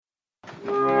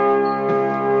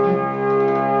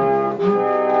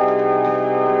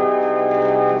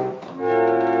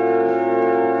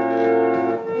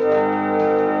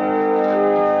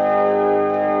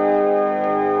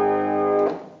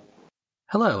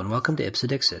Hello, and welcome to Ipse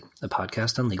Dixit, a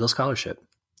podcast on legal scholarship.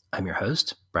 I'm your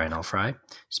host, Brian L. Fry,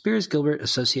 Spears Gilbert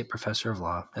Associate Professor of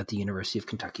Law at the University of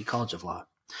Kentucky College of Law.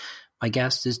 My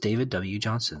guest is David W.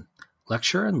 Johnson,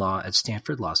 lecturer in law at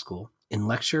Stanford Law School and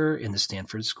lecturer in the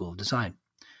Stanford School of Design.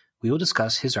 We will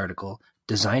discuss his article,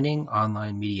 Designing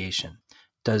Online Mediation.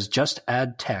 Does Just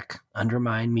Add Tech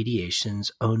Undermine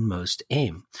Mediation's Own Most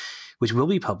Aim?, which will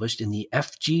be published in the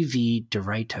FGV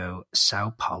Direito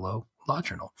Sao Paulo Law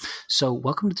Journal. So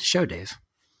welcome to the show, Dave.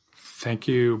 Thank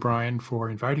you, Brian,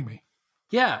 for inviting me.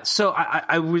 Yeah, so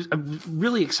I'm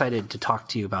really excited to talk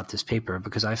to you about this paper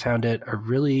because I found it a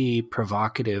really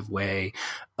provocative way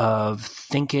of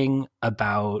thinking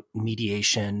about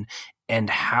mediation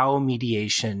and how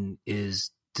mediation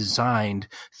is designed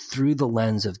through the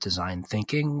lens of design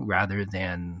thinking rather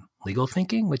than legal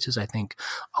thinking, which is, I think,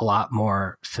 a lot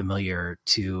more familiar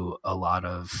to a lot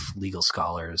of legal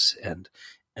scholars and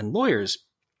lawyers.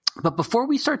 But before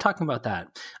we start talking about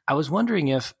that, I was wondering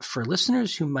if for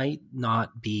listeners who might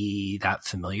not be that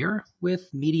familiar with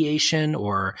mediation,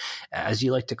 or as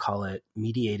you like to call it,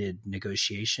 mediated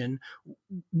negotiation,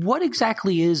 what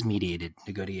exactly is mediated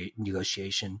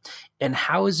negotiation and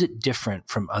how is it different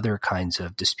from other kinds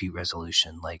of dispute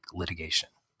resolution like litigation?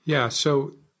 Yeah,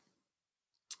 so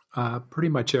pretty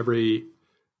much every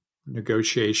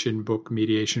negotiation book,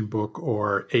 mediation book,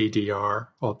 or ADR,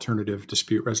 alternative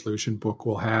dispute resolution book,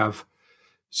 will have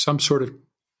some sort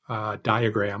of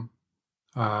diagram,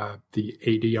 the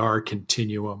ADR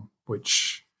continuum,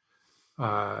 which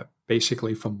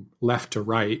basically from left to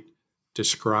right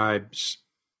describes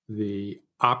the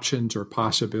options or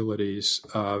possibilities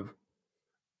of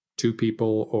two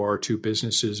people or two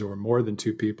businesses or more than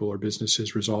two people or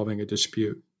businesses resolving a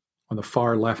dispute. On the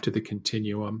far left of the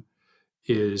continuum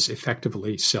is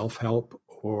effectively self-help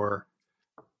or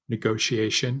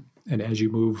negotiation. And as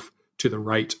you move to the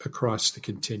right across the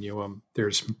continuum,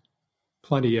 there's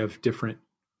plenty of different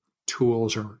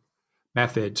tools or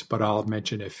methods, but I'll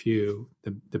mention a few.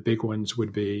 The big ones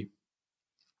would be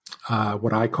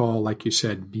what I call, like you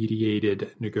said,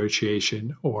 mediated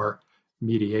negotiation or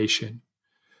mediation,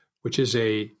 which is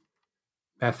a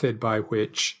method by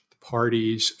which the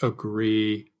parties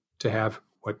agree to have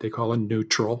what they call a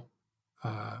neutral,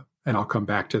 and I'll come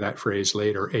back to that phrase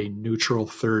later, a neutral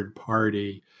third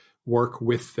party work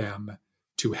with them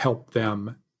to help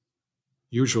them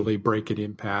usually break an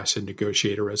impasse and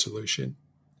negotiate a resolution.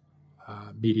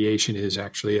 Mediation is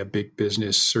actually a big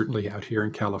business, certainly out here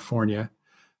in California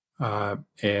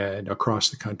and across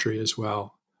the country as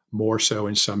well, more so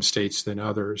in some states than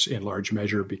others in large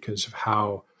measure because of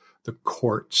how the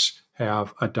courts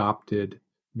have adopted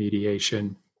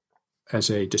mediation as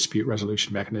a dispute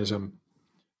resolution mechanism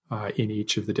in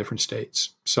each of the different states.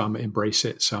 Some embrace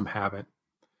it, some haven't.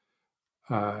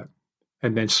 And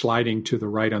then sliding to the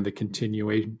right on the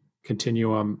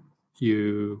continuum,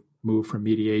 you move from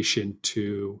mediation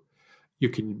to, you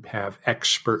can have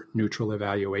expert neutral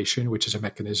evaluation, which is a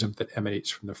mechanism that emanates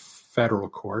from the federal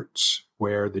courts,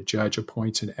 where the judge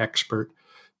appoints an expert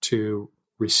to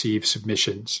receive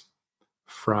submissions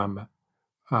from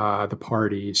the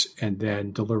parties and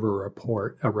then deliver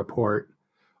a report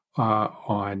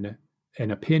on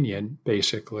an opinion,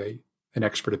 basically, an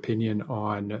expert opinion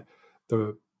on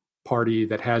the party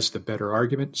that has the better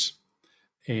arguments.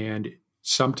 And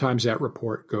sometimes that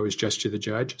report goes just to the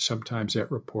judge. Sometimes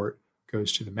that report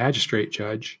goes to the magistrate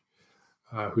judge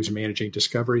who's managing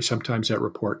discovery. Sometimes that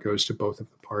report goes to both of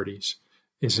the parties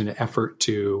as an effort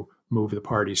to move the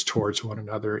parties towards one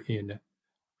another in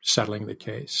settling the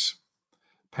case.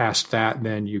 Past that,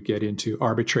 then you get into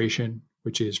arbitration,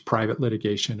 which is private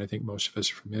litigation. I think most of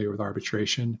us are familiar with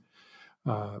arbitration.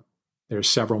 There's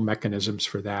several mechanisms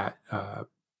for that.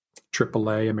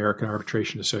 AAA, American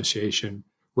Arbitration Association,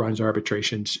 runs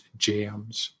arbitrations.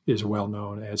 JAMS is well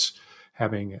known as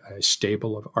having a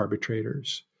stable of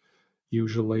arbitrators,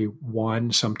 usually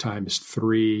one, sometimes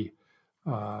three,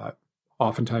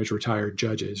 oftentimes retired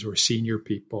judges or senior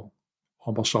people,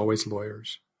 almost always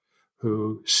lawyers,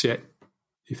 who sit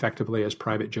effectively as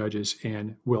private judges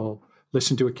and will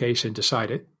listen to a case and decide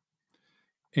it.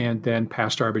 And then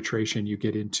past arbitration, you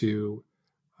get into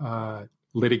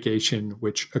litigation,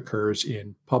 which occurs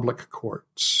in public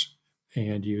courts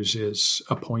and uses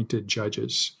appointed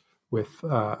judges with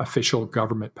official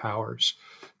government powers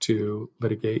to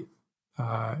litigate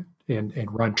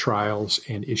and run trials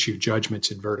and issue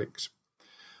judgments and verdicts.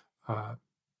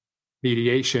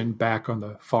 Mediation, back on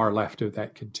the far left of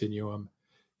that continuum,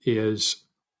 is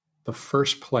the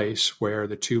first place where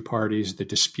the two parties, the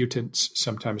disputants,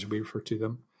 sometimes we refer to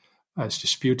them as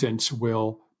disputants,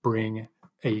 will bring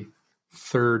a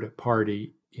third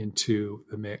party into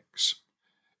the mix.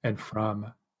 And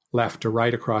from left to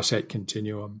right across that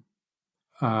continuum,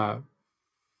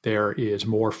 there is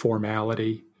more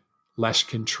formality, less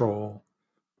control,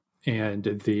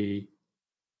 and the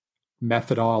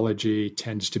methodology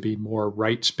tends to be more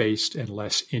rights-based and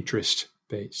less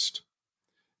interest-based.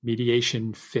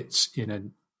 Mediation fits in a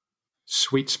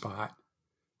sweet spot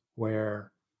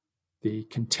where the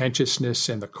contentiousness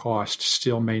and the cost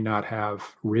still may not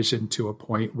have risen to a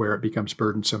point where it becomes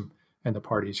burdensome and the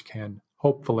parties can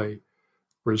hopefully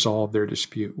resolve their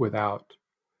dispute without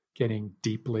getting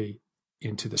deeply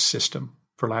into the system,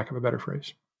 for lack of a better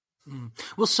phrase.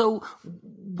 Well, so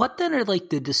what then are like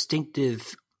the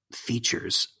distinctive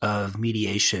features of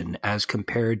mediation as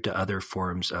compared to other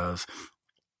forms of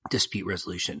dispute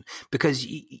resolution? Because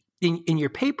in your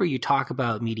paper, you talk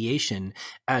about mediation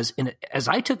as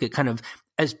I took it, kind of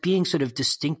as being sort of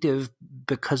distinctive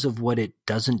because of what it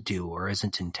doesn't do or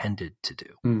isn't intended to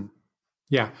do.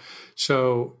 Yeah.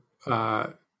 So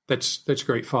that's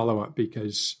great follow-up,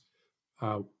 because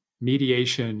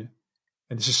mediation,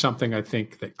 and this is something I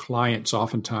think that clients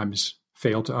oftentimes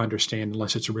fail to understand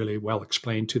unless it's really well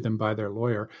explained to them by their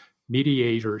lawyer.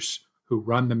 Mediators who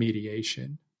run the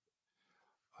mediation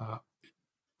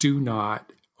do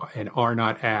not and are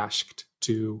not asked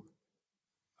to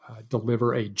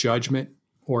deliver a judgment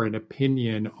or an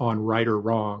opinion on right or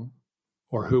wrong,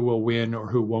 or who will win or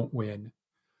who won't win,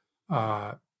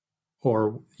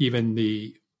 or even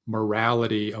the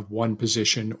morality of one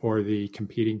position or the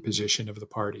competing position of the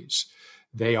parties.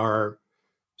 They are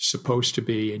supposed to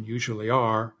be, and usually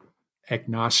are,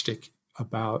 agnostic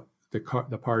about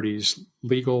the parties'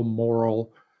 legal,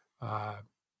 moral,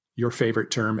 your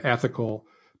favorite term, ethical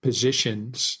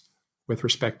positions with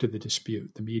respect to the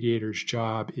dispute. The mediator's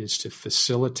job is to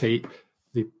facilitate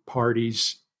the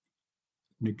parties'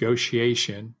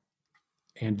 negotiation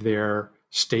and their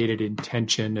stated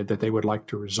intention that they would like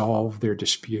to resolve their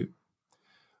dispute.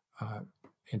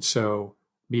 And so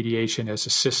mediation as a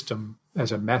system,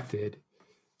 as a method,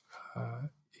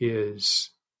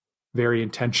 is very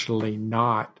intentionally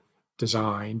not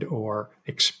designed or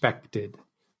expected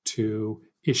to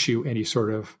issue any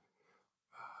sort of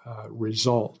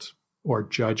result or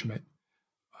judgment.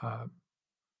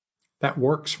 That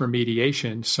works for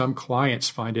mediation. Some clients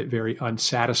find it very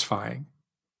unsatisfying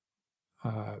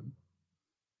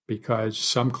because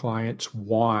some clients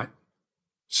want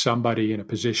somebody in a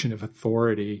position of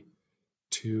authority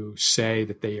to say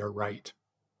that they are right.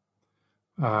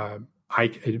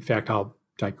 In fact, I'll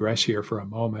digress here for a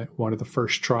moment. One of the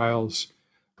first trials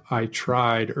I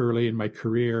tried early in my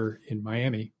career in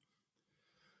Miami,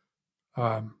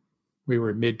 we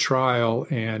were mid-trial,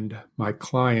 and my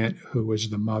client, who was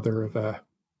the mother of a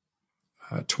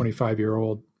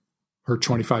 25-year-old, her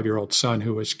 25-year-old son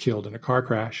who was killed in a car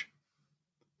crash,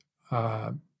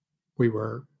 we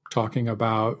were talking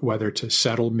about whether to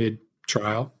settle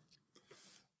mid-trial.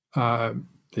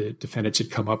 The defendants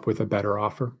had come up with a better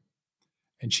offer.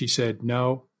 And she said,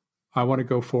 "No, I want to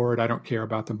go forward. I don't care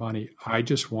about the money. I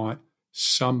just want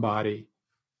somebody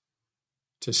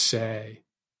to say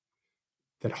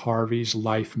that Harvey's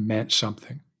life meant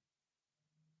something."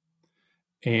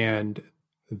 And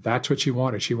that's what she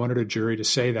wanted. She wanted a jury to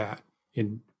say that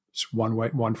in one way,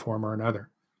 one form or another.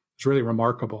 It's really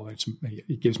remarkable.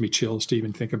 It gives me chills to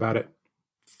even think about it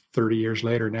 30 years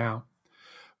later now.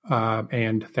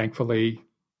 And thankfully,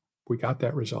 we got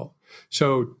that result.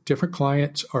 So different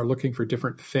clients are looking for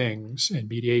different things, and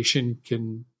mediation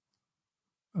can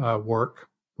work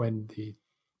when the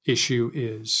issue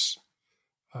is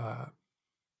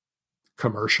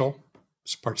commercial,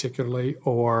 particularly,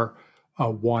 or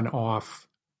a one-off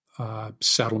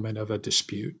settlement of a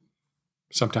dispute.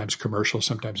 Sometimes commercial,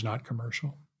 sometimes not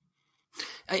commercial.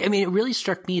 I mean, it really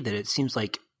struck me that it seems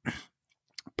like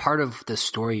part of the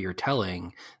story you're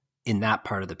telling in that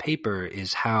part of the paper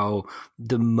is how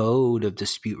the mode of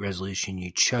dispute resolution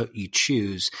you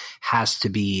choose has to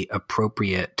be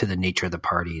appropriate to the nature of the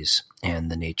parties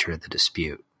and the nature of the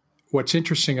dispute. What's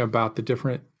interesting about the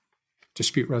different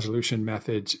dispute resolution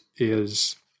methods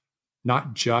is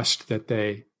not just that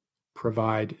they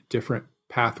provide different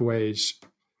pathways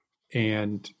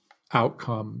and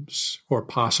outcomes or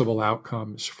possible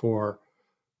outcomes for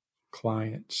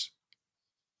clients.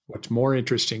 What's more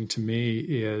interesting to me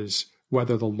is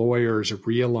whether the lawyers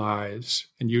realize,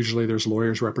 and usually there's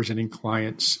lawyers representing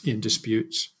clients in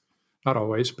disputes, not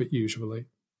always, but usually,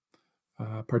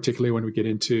 particularly when we get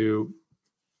into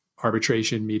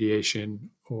arbitration,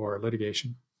 mediation, or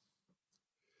litigation.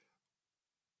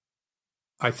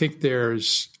 I think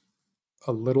there's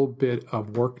a little bit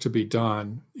of work to be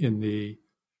done in the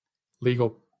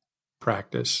legal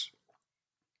practice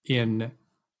in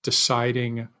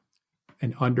deciding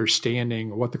and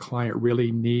understanding what the client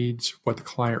really needs, what the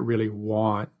client really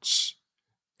wants,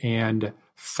 and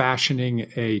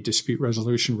fashioning a dispute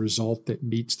resolution result that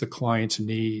meets the client's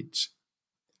needs,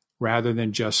 rather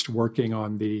than just working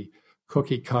on the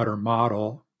cookie cutter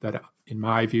model that, in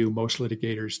my view, most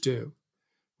litigators do,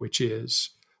 which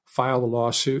is file the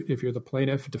lawsuit if you're the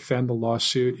plaintiff, defend the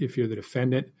lawsuit if you're the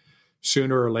defendant.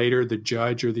 Sooner or later, the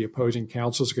judge or the opposing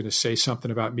counsel is going to say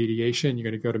something about mediation. You're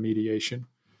going to go to mediation.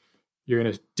 You're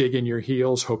going to dig in your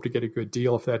heels, hope to get a good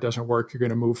deal. If that doesn't work, you're going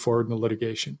to move forward in the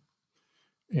litigation.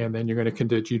 And then you're going to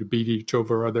continue to beat each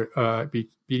other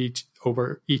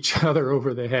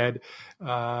over the head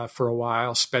for a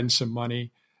while, spend some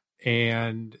money,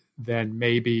 and then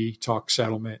maybe talk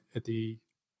settlement at the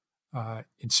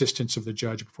insistence of the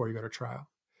judge before you go to trial.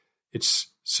 It's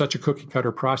such a cookie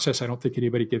cutter process. I don't think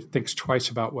anybody thinks twice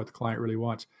about what the client really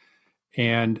wants.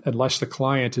 And unless the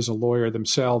client is a lawyer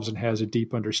themselves and has a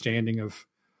deep understanding of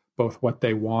both what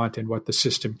they want and what the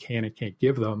system can and can't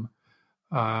give them,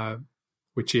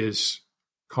 which is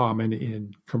common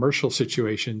in commercial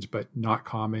situations, but not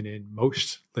common in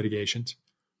most litigations,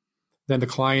 then the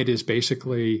client is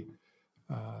basically,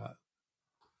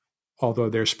 although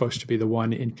they're supposed to be the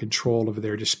one in control of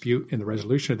their dispute and the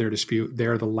resolution of their dispute,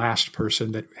 they're the last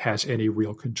person that has any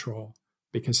real control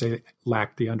because they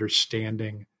lack the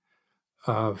understanding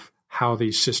of how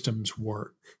these systems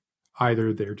work,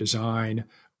 either their design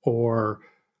or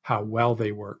how well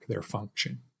they work, their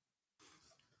function.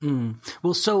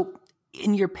 Well, so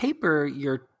in your paper,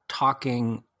 you're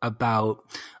talking about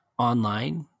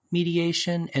online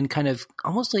mediation and kind of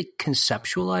almost like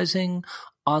conceptualizing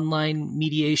online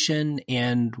mediation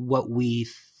and what we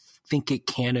think it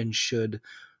can and should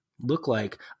look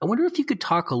like. I wonder if you could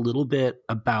talk a little bit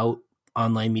about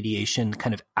online mediation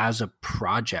kind of as a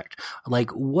project. Like,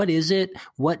 what is it?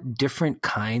 What different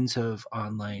kinds of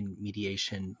online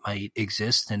mediation might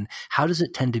exist, and how does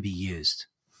it tend to be used?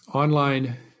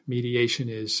 Online mediation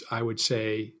is, I would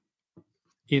say,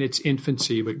 in its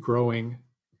infancy, but growing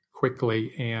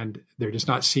quickly. And there does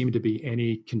not seem to be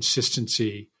any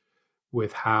consistency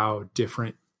with how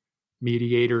different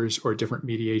mediators or different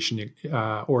mediation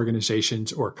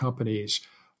organizations or companies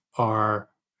are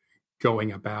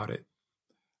going about it.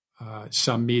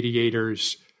 Some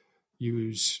mediators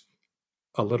use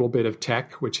a little bit of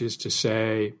tech, which is to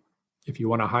say, if you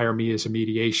want to hire me as a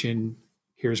mediation,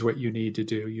 here's what you need to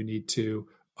do. You need to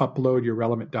upload your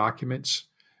relevant documents.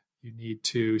 You need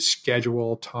to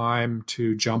schedule time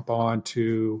to jump on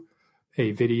to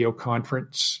a video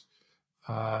conference.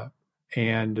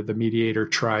 And the mediator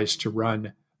tries to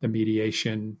run the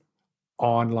mediation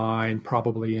online,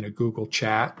 probably in a Google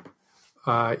chat,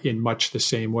 in much the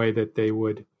same way that they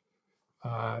would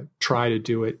try to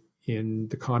do it in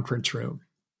the conference room.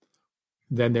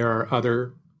 Then there are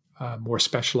other more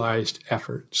specialized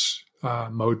efforts.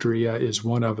 Modria is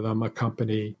one of them, a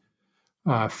company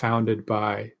founded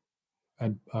by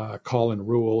Colin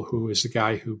Rule, who is the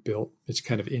guy who built, it's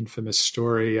kind of infamous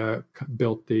story,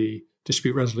 built the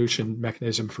dispute resolution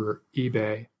mechanism for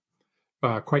eBay,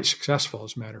 quite successful,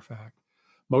 as a matter of fact,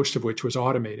 most of which was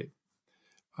automated.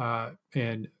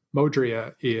 And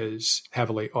Modria is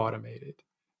heavily automated.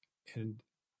 And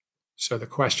so the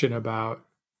question about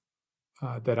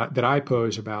that I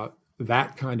pose about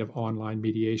that kind of online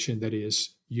mediation that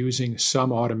is using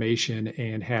some automation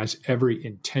and has every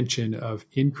intention of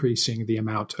increasing the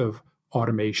amount of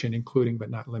automation, including but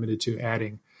not limited to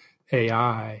adding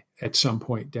AI at some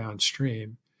point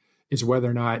downstream, is whether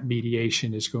or not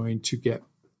mediation is going to get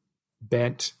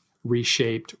bent,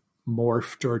 reshaped,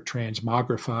 morphed, or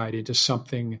transmogrified into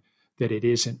something that it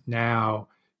isn't now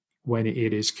when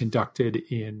it is conducted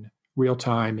in real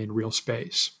time, in real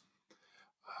space.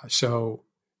 So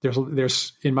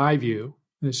there's, in my view,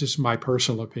 this is my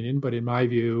personal opinion, but in my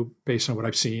view, based on what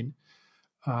I've seen,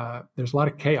 there's a lot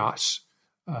of chaos,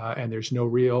 and there's no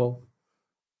real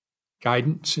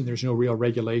guidance, and there's no real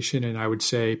regulation, and I would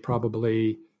say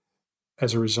probably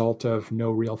as a result of no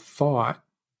real thought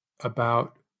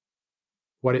about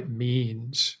what it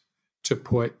means to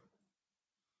put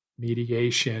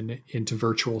mediation into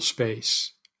virtual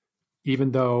space.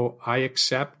 Even though I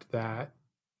accept that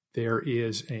there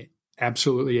is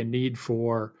absolutely a need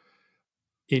for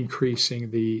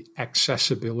increasing the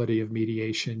accessibility of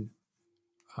mediation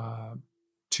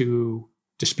to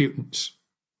disputants.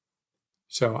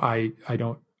 So I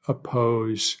don't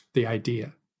oppose the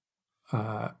idea.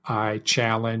 I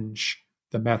challenge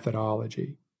the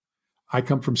methodology. I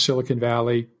come from Silicon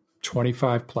Valley,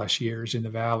 25 plus years in the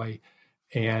Valley,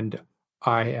 and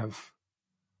I have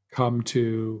come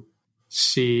to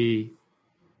see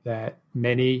that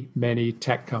many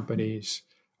tech companies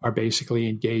are basically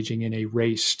engaging in a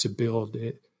race to build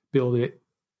it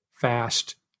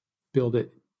fast, build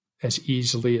it as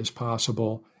easily as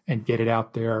possible, and get it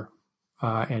out there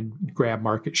and grab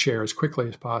market share as quickly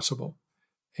as possible.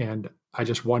 And I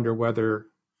just wonder whether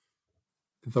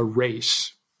the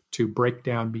race to break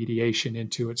down mediation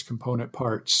into its component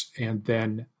parts and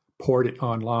then port it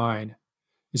online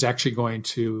is actually going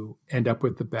to end up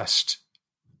with the best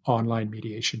online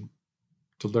mediation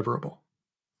deliverable.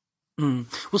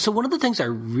 Well, so one of the things I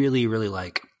really, really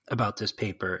like about this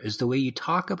paper is the way you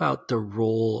talk about the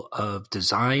role of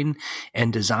design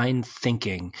and design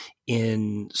thinking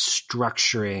in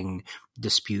structuring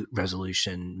dispute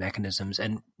resolution mechanisms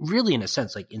and really, in a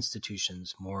sense, like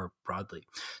institutions more broadly.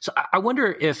 So I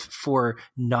wonder if for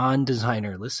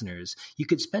non-designer listeners, you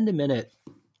could spend a minute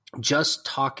just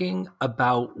talking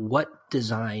about what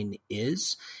design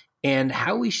is and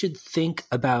how we should think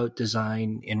about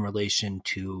design in relation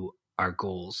to our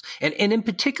goals. And in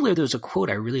particular, there's a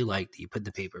quote I really liked that you put in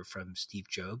the paper from Steve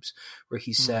Jobs, where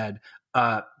he said,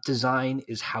 design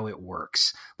is how it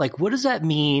works. Like, what does that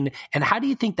mean? And how do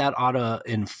you think that ought to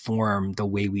inform the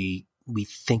way we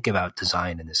think about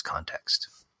design in this context?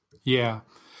 Yeah.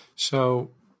 So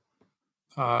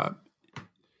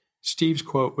Steve's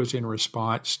quote was in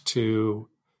response to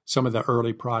some of the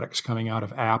early products coming out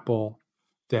of Apple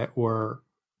that were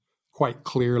quite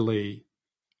clearly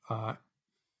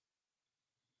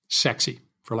sexy,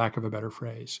 for lack of a better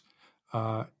phrase.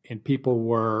 And people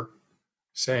were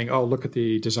saying, oh, look at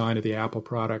the design of the Apple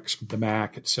products, the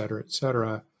Mac, et cetera, et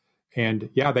cetera. And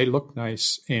yeah, they look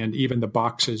nice. And even the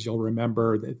boxes, you'll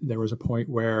remember that there was a point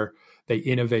where they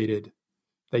innovated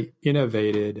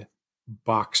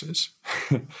boxes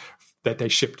that they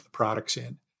shipped the products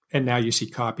in. And now you see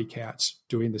copycats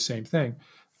doing the same thing,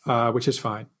 which is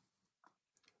fine.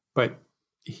 But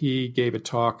he gave a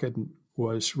talk and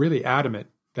was really adamant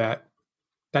that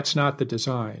that's not the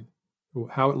design.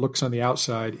 How it looks on the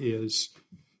outside is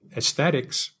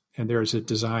aesthetics, and there's a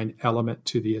design element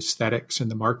to the aesthetics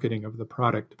and the marketing of the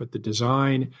product. But the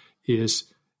design is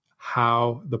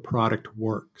how the product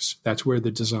works. That's where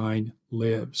the design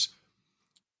lives.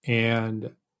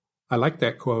 And I like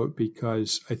that quote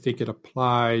because I think it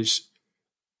applies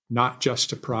not just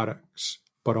to products,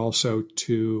 but also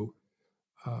to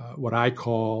what I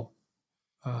call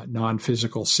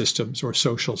non-physical systems or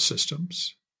social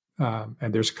systems.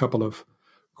 And there's a couple of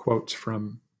quotes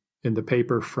in the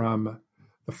paper from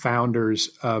the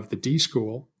founders of the D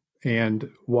School. And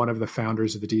one of the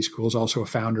founders of the D School is also a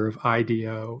founder of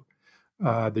IDEO,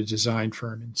 the design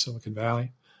firm in Silicon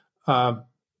Valley,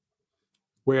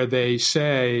 where they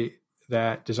say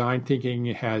that design thinking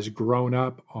has grown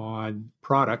up on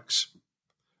products,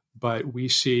 but we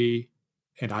see,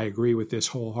 and I agree with this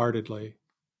wholeheartedly,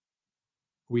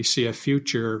 we see a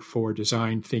future for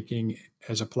design thinking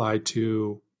as applied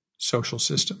to social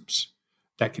systems.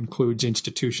 That includes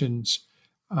institutions,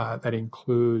 that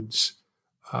includes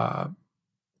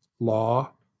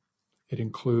law, it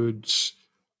includes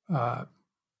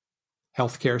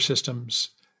healthcare systems.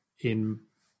 In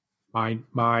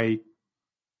my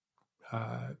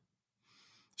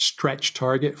stretch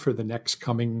target for the next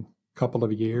coming couple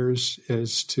of years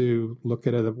is to look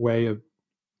at a way of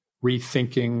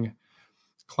rethinking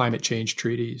climate change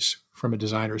treaties from a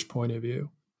designer's point of view.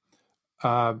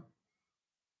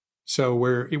 So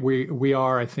we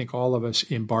are, I think, all of us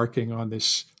embarking on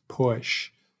this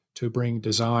push to bring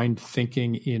design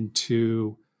thinking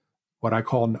into what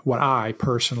I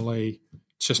personally,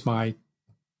 it's just my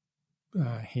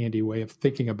handy way of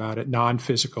thinking about it,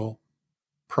 non-physical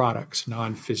products,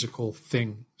 non-physical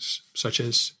things, such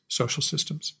as social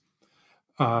systems.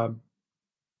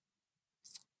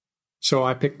 So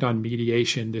I picked on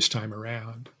mediation this time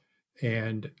around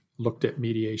and looked at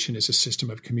mediation as a system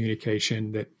of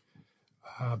communication that,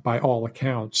 by all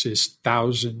accounts, is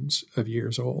thousands of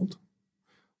years old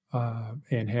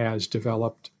and has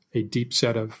developed a deep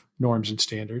set of norms and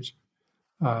standards,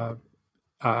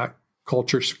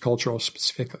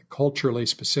 culturally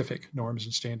specific norms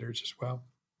and standards as well.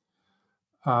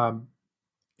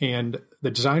 And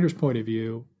the designer's point of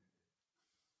view,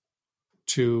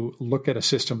 to look at a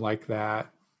system like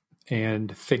that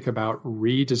and think about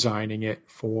redesigning it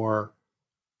for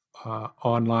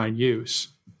online use.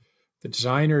 The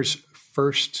designer's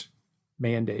first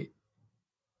mandate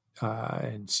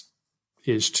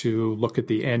is to look at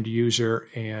the end user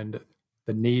and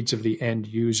the needs of the end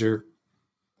user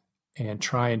and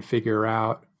try and figure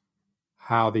out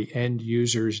how the end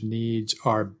user's needs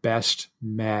are best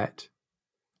met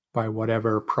by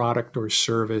whatever product or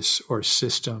service or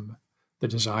system the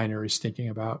designer is thinking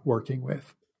about working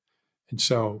with. And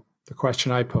so the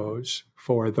question I pose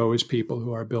for those people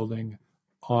who are building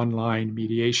online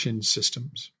mediation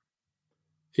systems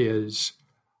is,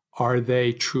 are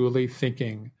they truly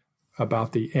thinking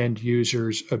about the end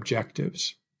user's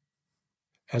objectives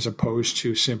as opposed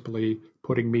to simply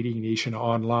putting mediation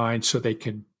online so they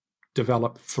can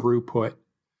develop throughput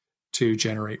to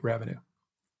generate revenue?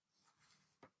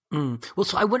 Well,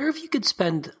 so I wonder if you could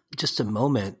spend just a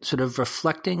moment sort of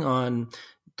reflecting on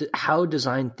how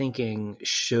design thinking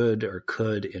should or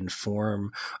could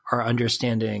inform our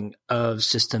understanding of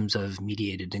systems of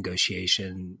mediated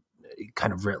negotiation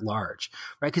kind of writ large,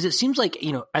 right? Because it seems like,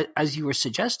 as you were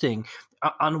suggesting,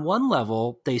 on one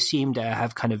level, they seem to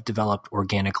have kind of developed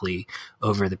organically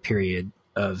over the period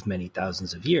of many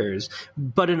thousands of years.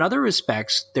 But in other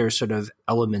respects, there's sort of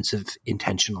elements of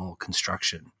intentional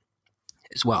construction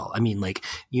as well. I mean,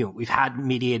 we've had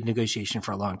mediated negotiation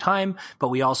for a long time, but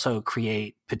we also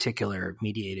create particular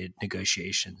mediated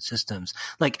negotiation systems.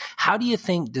 How do you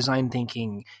think design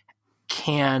thinking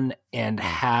can and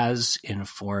has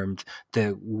informed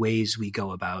the ways we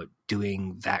go about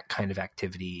doing that kind of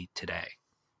activity today?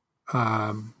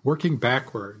 Working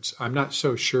backwards, I'm not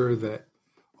so sure that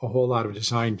a whole lot of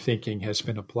design thinking has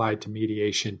been applied to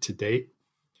mediation to date.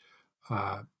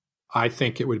 I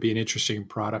think it would be an interesting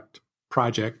project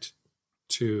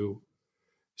to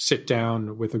sit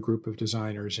down with a group of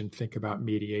designers and think about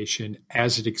mediation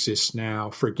as it exists now,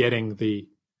 forgetting the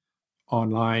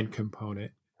online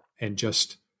component and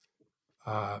just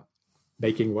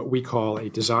making what we call a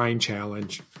design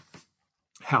challenge.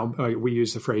 We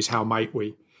use the phrase, how might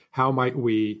we? How might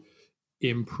we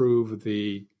improve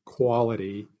the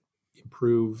quality,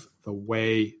 improve the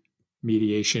way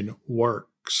mediation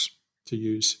works, to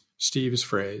use Steve's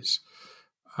phrase,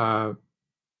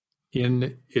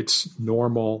 in its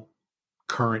normal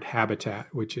current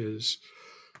habitat, which is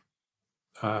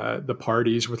the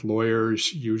parties with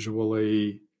lawyers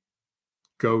usually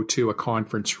go to a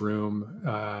conference room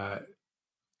at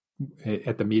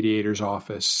the mediator's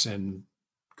office and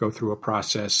go through a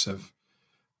process of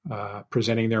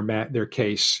presenting their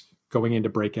case, going into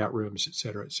breakout rooms, et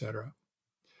cetera, et cetera.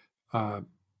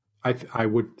 I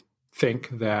would think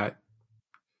that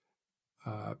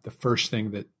the first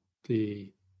thing that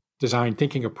the design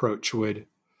thinking approach would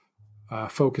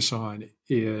focus on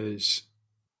is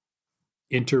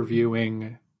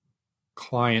interviewing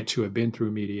clients who have been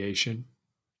through mediation,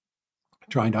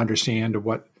 trying to understand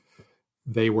what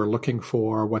they were looking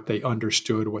for, what they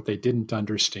understood, what they didn't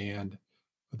understand,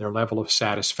 their level of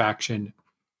satisfaction,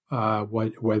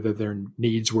 whether their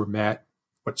needs were met,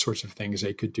 what sorts of things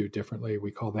they could do differently.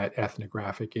 We call that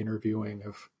ethnographic interviewing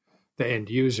of the end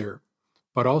user.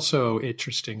 But also,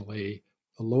 interestingly,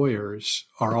 the lawyers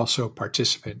are also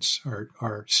participants,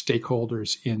 are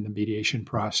stakeholders in the mediation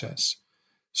process.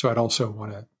 So I'd also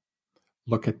want to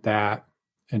look at that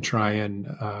and try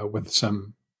and, with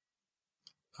some,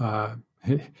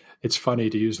 it's funny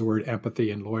to use the word empathy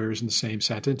and lawyers in the same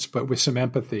sentence, but with some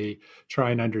empathy,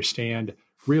 try and understand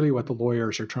really what the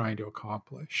lawyers are trying to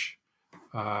accomplish.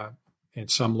 And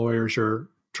some lawyers are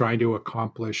trying to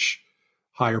accomplish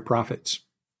higher profits.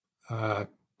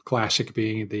 Classic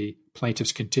being the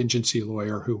plaintiff's contingency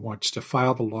lawyer who wants to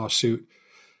file the lawsuit,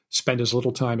 spend as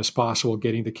little time as possible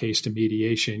getting the case to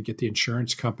mediation, get the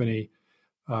insurance company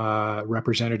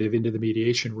representative into the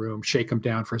mediation room, shake them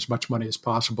down for as much money as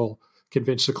possible,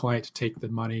 convince the client to take the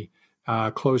money,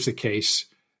 close the case,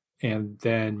 and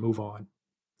then move on.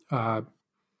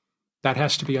 That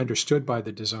has to be understood by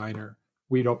the designer.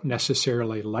 We don't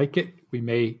necessarily like it. We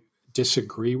may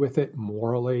disagree with it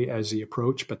morally as the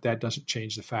approach, but that doesn't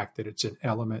change the fact that it's an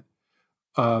element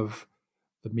of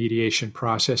the mediation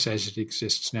process as it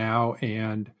exists now,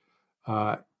 and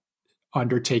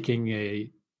undertaking a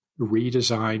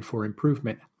redesign for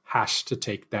improvement has to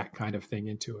take that kind of thing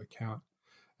into account.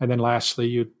 And then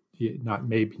lastly,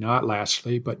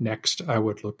 next I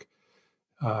would look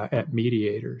at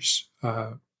mediators.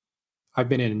 I've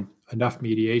been in enough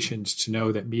mediations to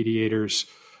know that mediators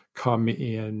come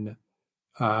in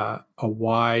a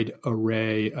wide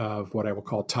array of what I will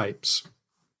call types.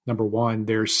 Number one,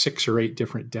 there's 6 or 8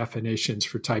 different definitions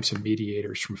for types of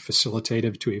mediators, from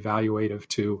facilitative to evaluative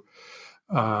to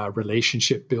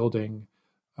relationship building.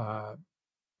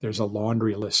 There's a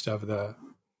laundry list of the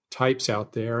types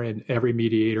out there, and every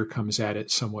mediator comes at it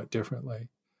somewhat differently.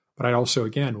 But I also,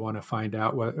 again, want to find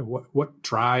out what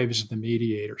drives the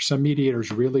mediator. Some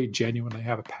mediators really genuinely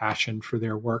have a passion for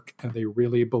their work, and they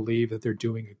really believe that they're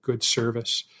doing a good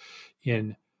service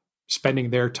in spending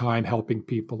their time helping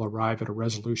people arrive at a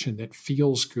resolution that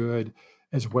feels good,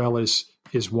 as well as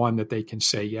is one that they can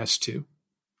say yes to.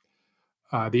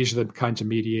 These are the kinds of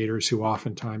mediators who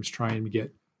oftentimes try and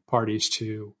get parties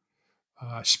to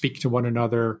speak to one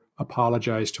another,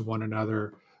 apologize to one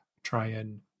another, try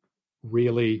and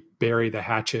really bury the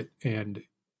hatchet and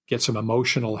get some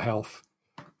emotional health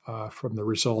from the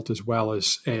result, as well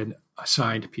as an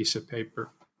assigned piece of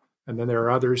paper. And then there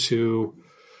are others who,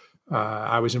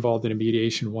 I was involved in a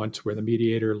mediation once where the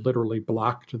mediator literally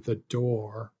blocked the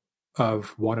door of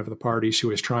one of the parties who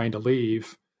was trying to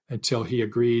leave until he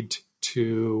agreed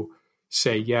to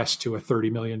say yes to a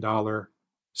 $30 million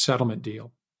settlement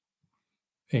deal.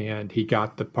 And he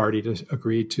got the party to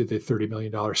agree to the $30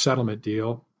 million settlement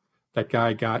deal. That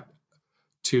guy got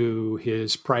to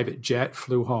his private jet,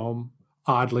 flew home,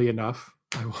 oddly enough,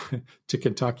 to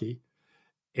Kentucky,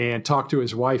 and talked to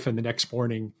his wife. And the next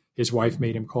morning, his wife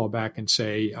made him call back and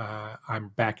say,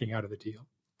 I'm backing out of the deal.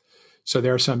 So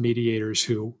there are some mediators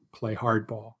who play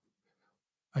hardball.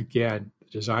 Again, the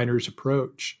designer's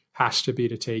approach has to be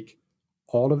to take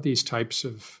all of these types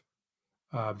of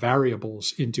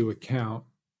variables into account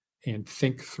and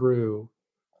think through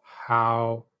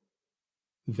how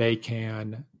they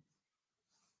can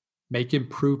make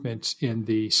improvements in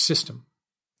the system,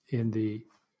 in the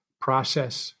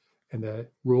process, and the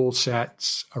rule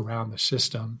sets around the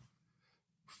system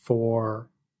for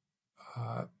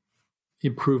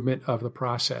improvement of the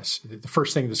process. The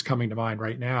first thing that's coming to mind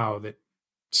right now that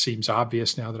seems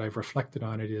obvious now that I've reflected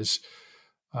on it is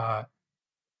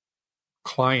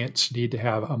clients need to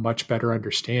have a much better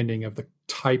understanding of the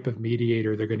type of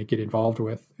mediator they're going to get involved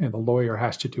with, and the lawyer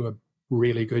has to do a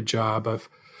really good job of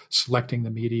selecting the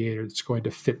mediator that's going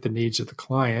to fit the needs of the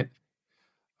client,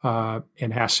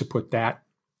 and has to put that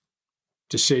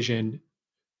decision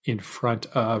in front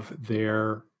of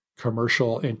their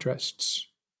commercial interests.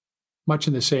 Much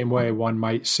in the same way one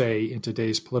might say in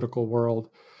today's political world,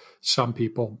 some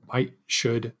people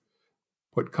should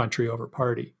put country over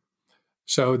party.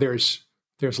 So there's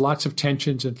lots of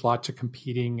tensions and lots of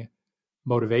competing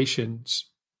motivations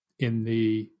in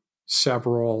the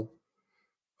several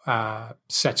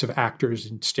sets of actors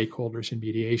and stakeholders in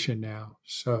mediation now.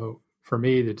 So for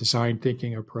me, the design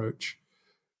thinking approach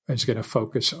is going to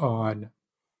focus on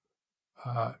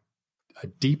a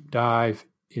deep dive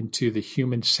into the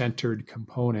human-centered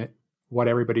component, what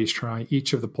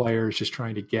each of the players is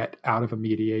trying to get out of a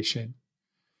mediation,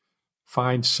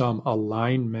 find some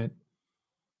alignment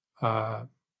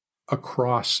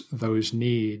across those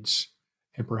needs,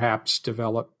 and perhaps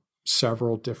develop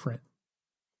several different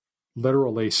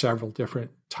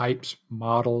types,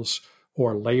 models,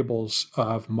 or labels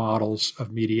of models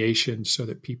of mediation so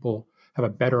that people have a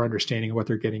better understanding of what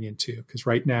they're getting into. Because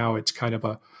right now it's kind of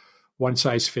a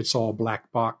one-size-fits-all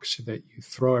black box that you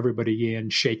throw everybody in,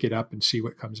 shake it up, and see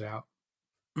what comes out.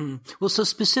 Well, so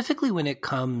specifically when it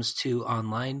comes to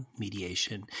online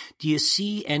mediation, do you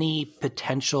see any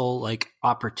potential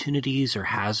opportunities or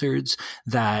hazards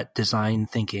that design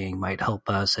thinking might help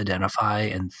us identify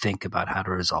and think about how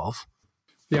to resolve?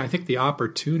 Yeah, I think the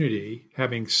opportunity,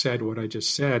 having said what I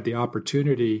just said, the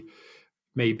opportunity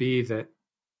may be that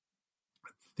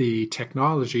the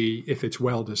technology, if it's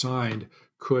well designed,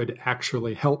 could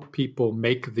actually help people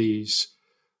make these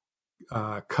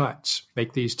cuts,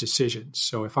 make these decisions.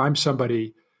 So if I'm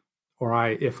somebody, or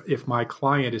if my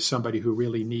client is somebody who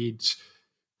really needs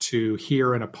to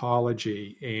hear an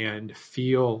apology and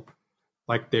feel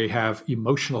like they have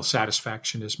emotional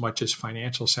satisfaction as much as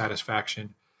financial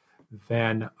satisfaction,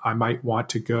 then I might want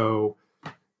to go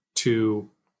to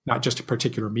not just a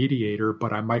particular mediator,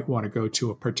 but I might want to go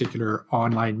to a particular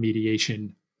online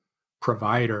mediation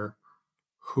provider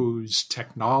whose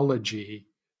technology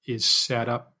is set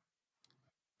up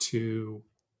to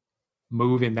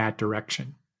move in that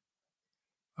direction.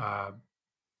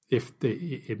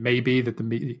 It may be that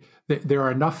there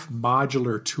are enough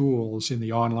modular tools in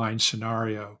the online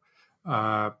scenario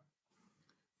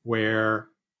where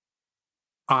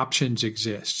options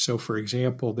exist. So, for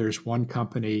example, there's one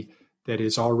company that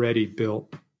has already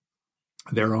built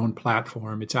their own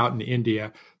platform. It's out in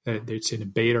India. It's in a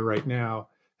beta right now.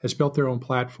 Has built their own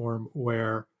platform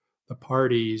where the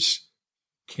parties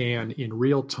can, in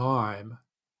real time,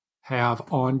 have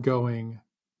ongoing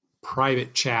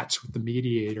private chats with the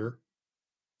mediator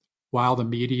while the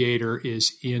mediator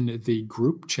is in the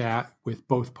group chat with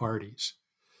both parties.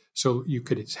 So you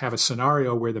could have a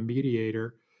scenario where the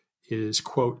mediator is,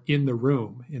 quote, in the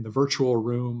room, in the virtual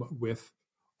room with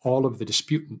all of the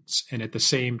disputants, and at the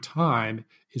same time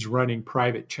is running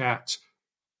private chats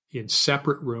in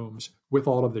separate rooms with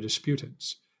all of the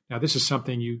disputants. Now, this is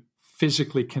something you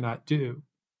physically cannot do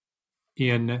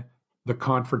in the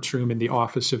conference room in the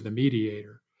office of the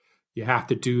mediator. You have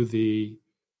to do the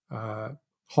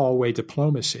hallway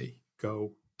diplomacy.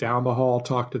 Go down the hall,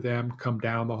 talk to them, come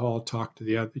down the hall, talk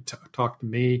to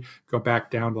me, go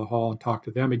back down the hall and talk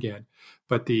to them again.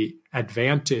 But the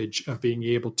advantage of being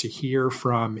able to hear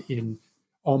from in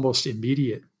almost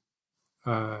immediate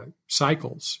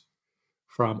cycles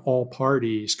from all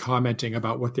parties commenting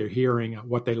about what they're hearing,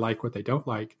 what they like, what they don't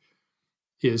like,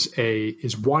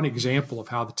 is one example of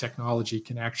how the technology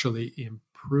can actually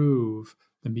improve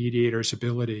the mediator's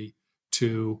ability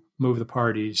to move the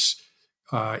parties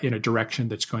in a direction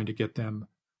that's going to get them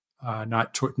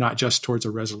not just towards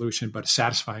a resolution, but a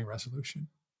satisfying resolution.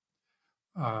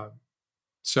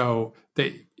 So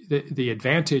the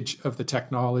advantage of the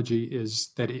technology is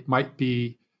that it might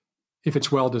be, if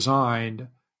it's well designed,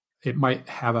 it might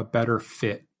have a better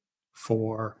fit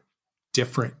for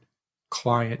different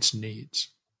clients' needs.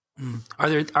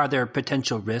 Are there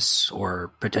potential risks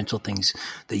or potential things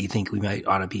that you think we might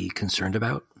ought to be concerned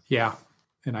about? Yeah,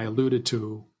 and I alluded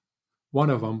to one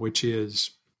of them, which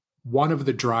is one of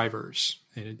the drivers,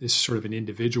 and this is sort of an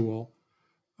individual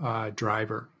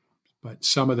driver, but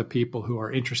some of the people who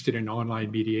are interested in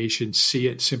online mediation see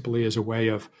it simply as a way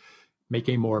of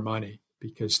making more money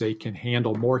because they can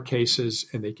handle more cases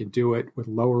and they can do it with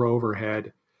lower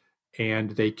overhead,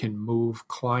 and they can move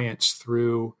clients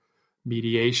through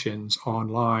mediations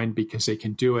online because they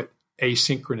can do it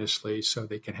asynchronously. So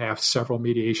they can have several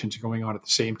mediations going on at the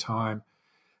same time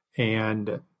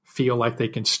and feel like they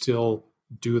can still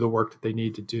do the work that they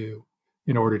need to do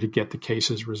in order to get the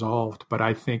cases resolved. But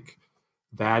I think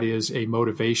that is a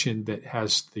motivation that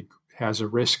has a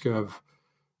risk of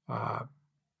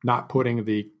not putting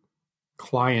the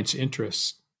client's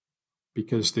interests,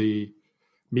 because the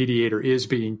mediator is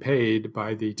being paid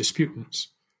by the disputants,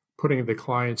 putting the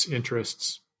client's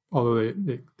interests, although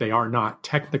they are not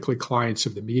technically clients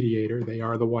of the mediator, they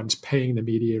are the ones paying the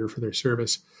mediator for their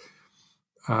service,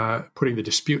 putting the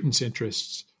disputants'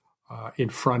 interests in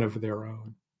front of their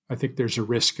own. I think there's a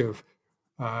risk of,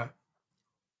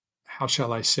 how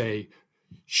shall I say,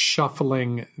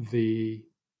 shuffling the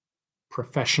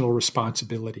professional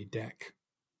responsibility deck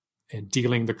and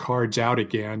dealing the cards out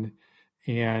again,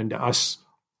 and us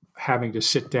having to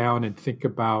sit down and think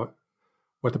about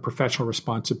what the professional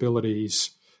responsibilities,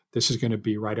 this is going to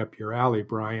be right up your alley,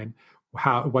 Brian,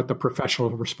 what the professional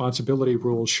responsibility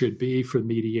rules should be for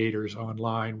mediators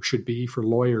online, should be for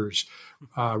lawyers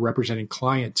representing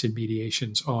clients in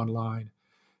mediations online.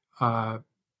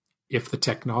 If the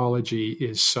technology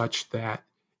is such that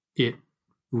it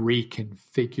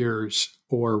reconfigures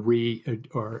or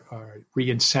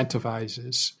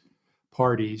re-incentivizes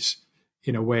parties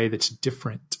in a way that's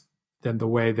different than the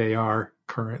way they are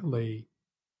currently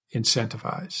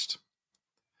incentivized.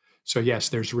 So yes,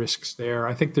 there's risks there.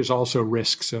 I think there's also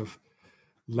risks of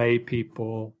lay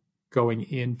people going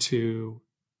into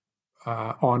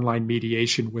online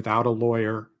mediation without a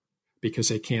lawyer because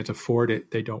they can't afford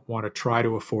it. They don't want to try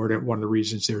to afford it. One of the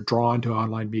reasons they're drawn to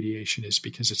online mediation is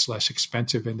because it's less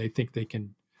expensive and they think they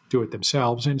can do it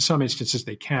themselves. In some instances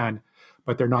they can,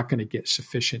 but they're not going to get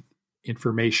sufficient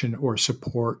information or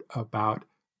support about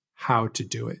how to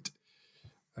do it.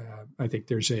 I think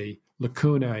there's a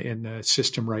lacuna in the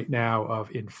system right now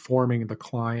of informing the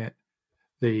client,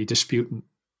 the disputant,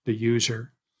 the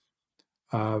user,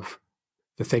 of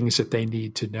the things that they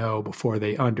need to know before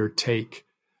they undertake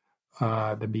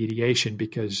the mediation.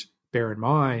 Because bear in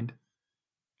mind,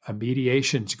 a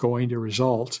mediation is going to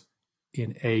result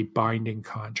in a binding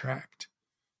contract,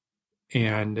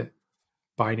 and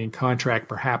binding contract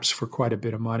perhaps for quite a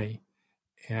bit of money.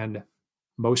 And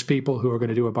most people who are going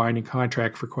to do a binding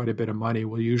contract for quite a bit of money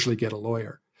will usually get a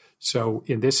lawyer. So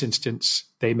in this instance,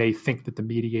 they may think that the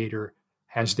mediator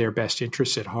has their best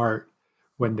interests at heart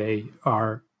when they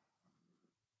are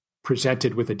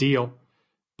presented with a deal.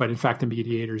 But in fact, the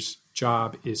mediator's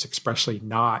job is expressly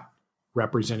not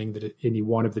representing any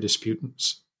one of the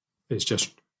disputants. It's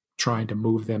just trying to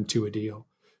move them to a deal.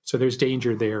 So there's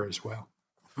danger there as well.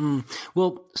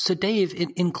 Well, so Dave,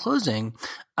 in closing,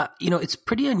 it's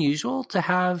pretty unusual to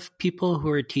have people who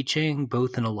are teaching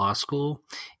both in a law school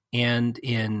and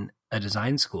in a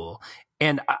design school.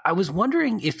 And I was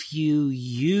wondering if you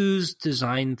use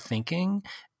design thinking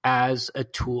as a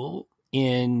tool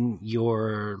in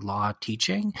your law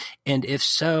teaching, and if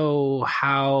so,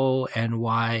 how and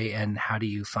why, and how do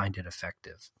you find it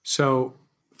effective? So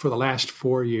for the last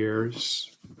 4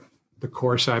 years, the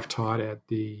course I've taught at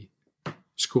the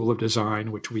School of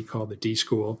Design, which we call the D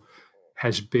School,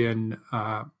 has been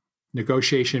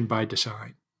negotiation by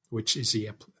design, which is the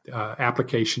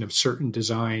application of certain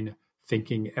design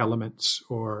thinking elements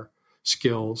or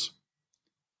skills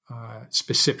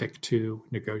specific to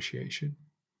negotiation.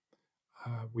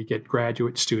 We get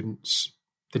graduate students.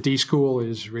 The D School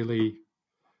is really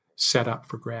set up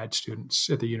for grad students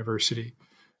at the university.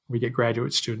 We get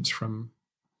graduate students from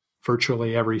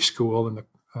virtually every school in the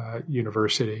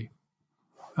university.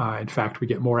 In fact, we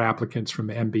get more applicants from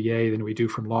the MBA than we do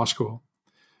from law school.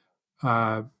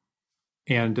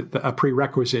 And a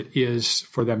prerequisite is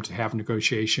for them to have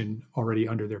negotiation already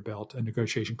under their belt, a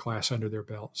negotiation class under their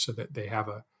belt, so that they have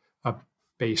a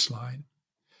baseline.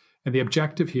 And the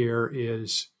objective here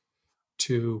is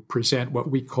to present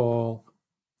what we call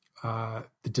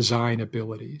the design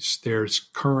abilities. There's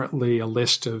currently a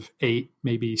list of 8,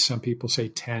 maybe some people say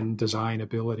 10 design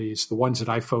abilities. The ones that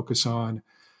I focus on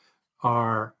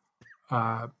are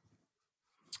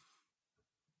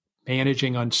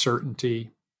managing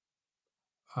uncertainty,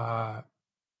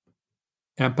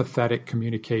 empathetic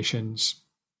communications.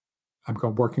 I'm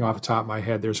working off the top of my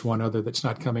head. There's one other that's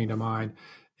not coming to mind.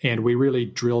 And we really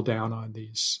drill down on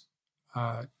these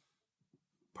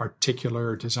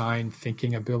particular design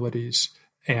thinking abilities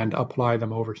and apply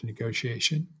them over to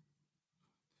negotiation.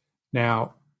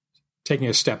 Now, taking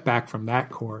a step back from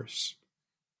that course,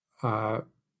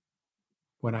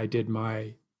 when I did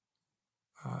my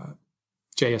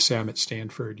JSM at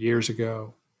Stanford years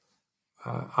ago,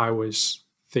 I was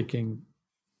thinking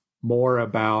more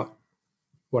about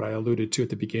what I alluded to at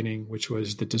the beginning, which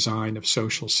was the design of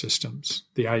social systems,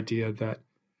 the idea that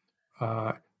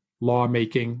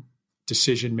lawmaking,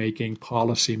 decision-making,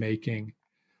 policy-making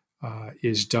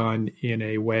is done in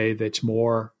a way that's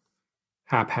more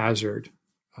haphazard,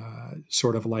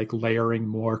 sort of like layering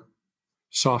more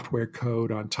software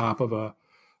code on top of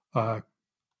a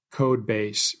code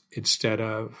base instead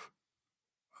of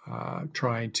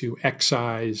trying to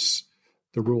excise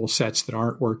the rule sets that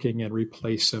aren't working and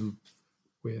replace them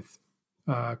with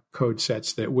code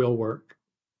sets that will work,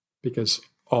 because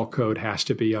all code has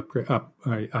to be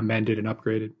amended and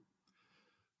upgraded,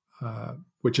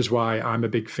 which is why I'm a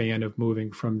big fan of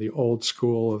moving from the old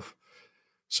school of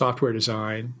software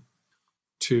design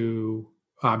to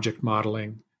object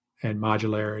modeling and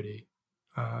modularity.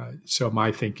 So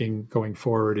my thinking going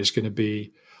forward is going to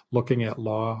be looking at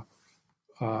law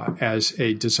as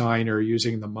a designer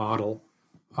using the model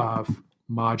of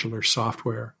modular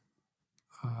software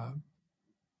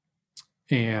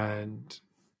and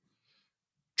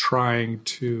trying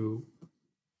to,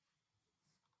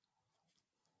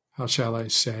 how shall I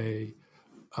say,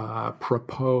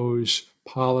 propose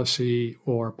policy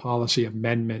or policy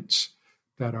amendments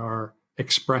that are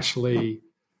expressly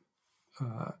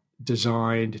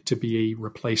designed to be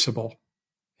replaceable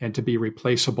and to be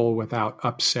replaceable without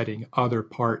upsetting other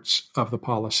parts of the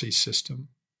policy system.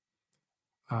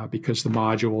 Because the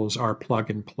modules are plug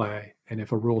and play. And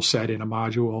if a rule set in a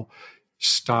module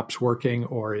stops working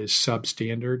or is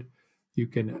substandard, you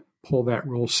can pull that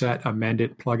rule set, amend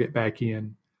it, plug it back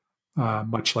in,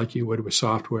 much like you would with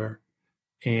software,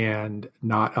 and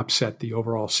not upset the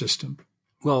overall system.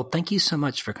 Well, thank you so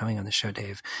much for coming on the show,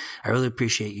 Dave. I really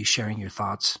appreciate you sharing your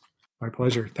thoughts. My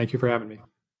pleasure. Thank you for having me.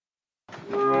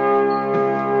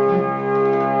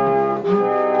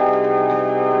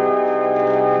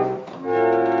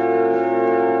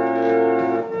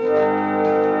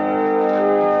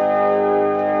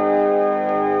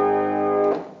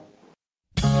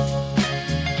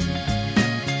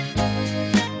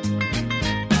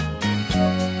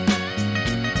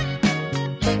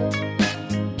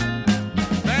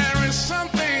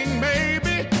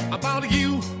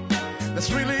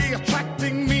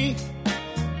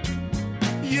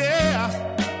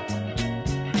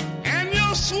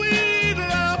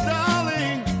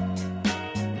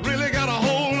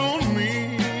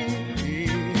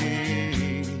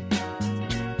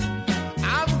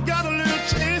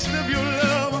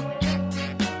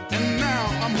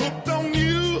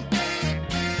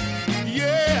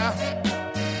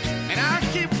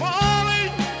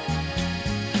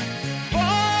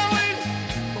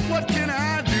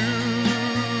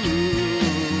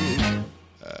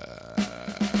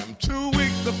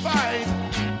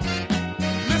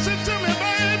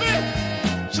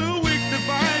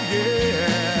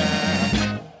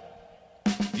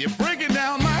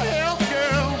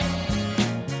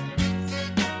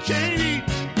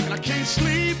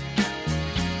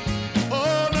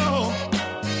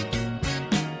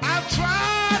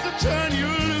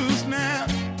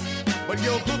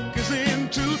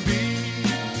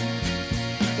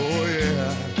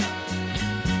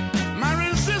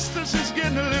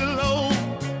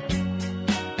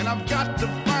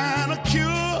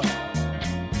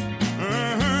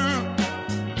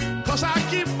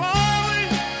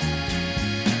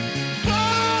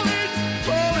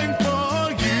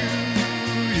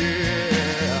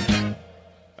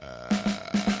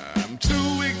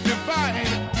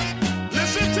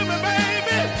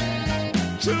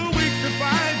 too weak to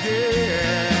fight,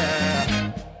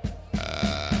 yeah.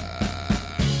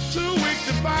 Too weak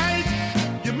to fight.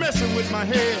 You're messing with my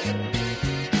head.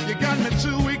 You got me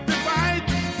too weak